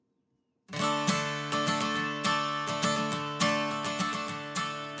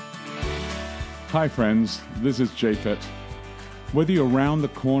Hi friends, this is Japhet. Whether you're around the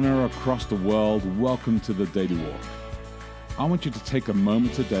corner or across the world, welcome to the Daily Walk. I want you to take a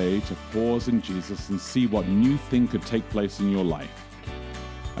moment today to pause in Jesus and see what new thing could take place in your life.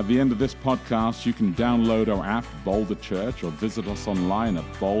 At the end of this podcast, you can download our app, Boulder Church, or visit us online at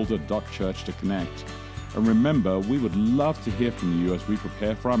boulder.church to connect. And remember, we would love to hear from you as we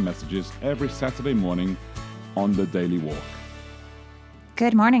prepare for our messages every Saturday morning on the Daily Walk.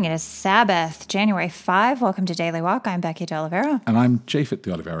 Good morning. It is Sabbath, January 5. Welcome to Daily Walk. I'm Becky De Oliveira. And I'm Japhet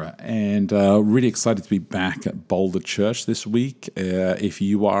De Oliveira, and really excited to be back at Boulder Church this week. If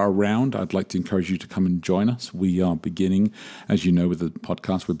you are around, I'd like to encourage you to come and join us. We are beginning, as you know, with the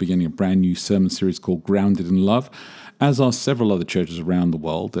podcast, we're beginning a brand new sermon series called Grounded in Love, as are several other churches around the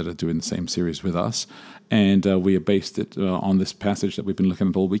world that are doing the same series with us. And we are based it on this passage that we've been looking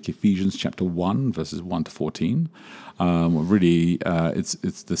at all week, Ephesians chapter 1, verses 1 to 14.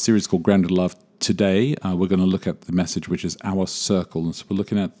 It's the series called Grounded in Love. Today, we're going to look at the message, which is our circle. And so we're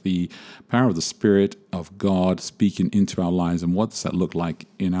looking at the power of the Spirit of God speaking into our lives and what does that look like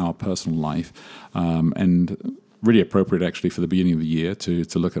in our personal life. And really appropriate, actually, for the beginning of the year to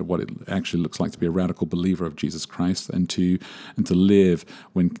look at what it actually looks like to be a radical believer of Jesus Christ and to live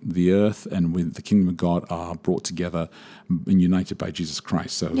when the earth and with the kingdom of God are brought together and united by Jesus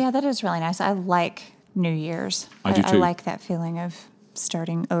Christ. So yeah, that is really nice. I like New Year's. I do too. I like that feeling of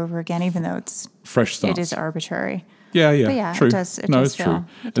starting over again, even though it's fresh starts. It is arbitrary. Yeah, But yeah, true. it does feel, it's true.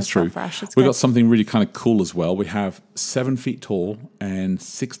 It's true. Fresh. It's We've good. got something really kind of cool as well. We have 7 feet tall and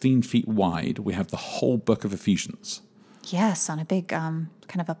 16 feet wide. We have the whole book of Ephesians. Yes, on a big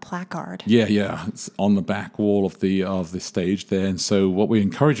kind of a placard. Yeah. It's on the back wall of the stage there. And so what we're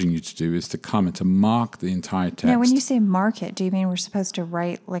encouraging you to do is to come and to mark the entire text. Now, when you say mark it, do you mean we're supposed to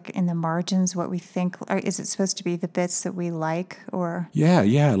write like in the margins what we think? Or is it supposed to be the bits that we like or?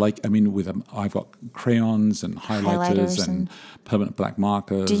 Yeah. Like, I mean, I've got crayons and highlighters and permanent black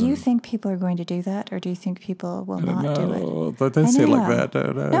markers. Do you think people are going to do that, or do you think people will not do it? Don't say it like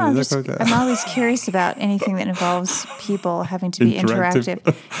that. No, I'm always curious about anything that involves people having to be interactive.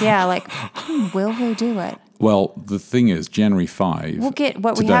 Yeah, like, will they do it? Well, the thing is, January 5. We'll get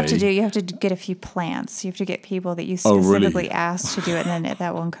what today, we have to do. You have to get a few plants. You have to get people that you specifically asked to do it, and then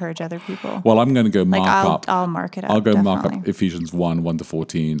that will encourage other people. Well, I'm going to go mark up. I'll mark it up. I'll go definitely. mark up Ephesians 1 to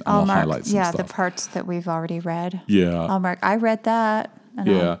 14, and I'll highlight some stuff. Yeah, the parts that we've already read. Yeah. I'll mark. I read that.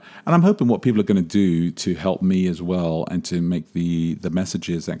 And I'm hoping what people are going to do to help me as well and to make the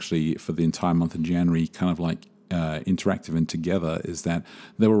messages actually for the entire month of January kind of like interactive and together is that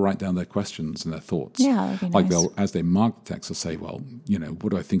they will write down their questions and their thoughts. Yeah, that'd be nice. Like they'll, as they mark the text, they'll say, well, what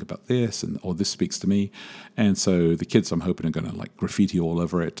do I think about this? Or this speaks to me. And so the kids, I'm hoping, are going to like graffiti all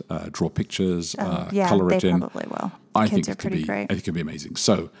over it, draw pictures, color it in. Yeah, they probably will. I Kids think are pretty great. I think it'll be amazing.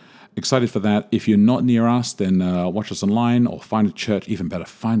 So excited for that. If you're not near us, then watch us online or find a church. Even better,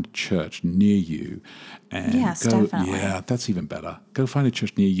 find a church near you. And yes, go, definitely. Yeah, that's even better. Go find a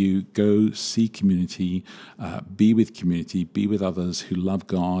church near you. Go see community. Be with community. Be with others who love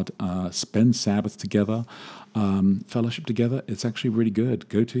God. Spend Sabbath together. Fellowship together. It's actually really good.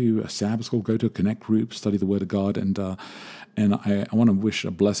 Go to a Sabbath school. Go to a Connect group. Study the Word of God. And I want to wish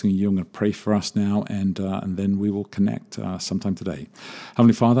a blessing on you. I'm going to pray for us now, and then we will connect sometime today.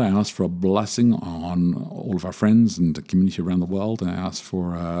 Heavenly Father, I ask for a blessing on all of our friends and the community around the world. And I ask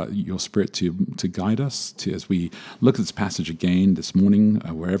for your Spirit to guide us as we look at this passage again this morning,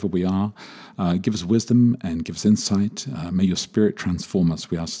 wherever we are. Give us wisdom and give us insight. May your Spirit transform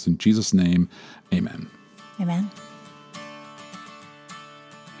us. We ask this in Jesus' name. Amen. Amen.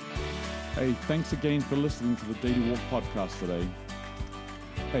 Hey, thanks again for listening to the Daily Walk podcast today.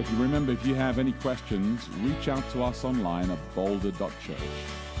 Hey, if you have any questions, reach out to us online at boulder.church.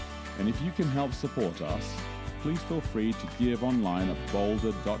 And if you can help support us, please feel free to give online at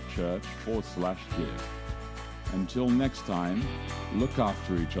boulder.church/give. Until next time, look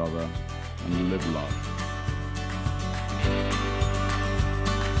after each other and live love.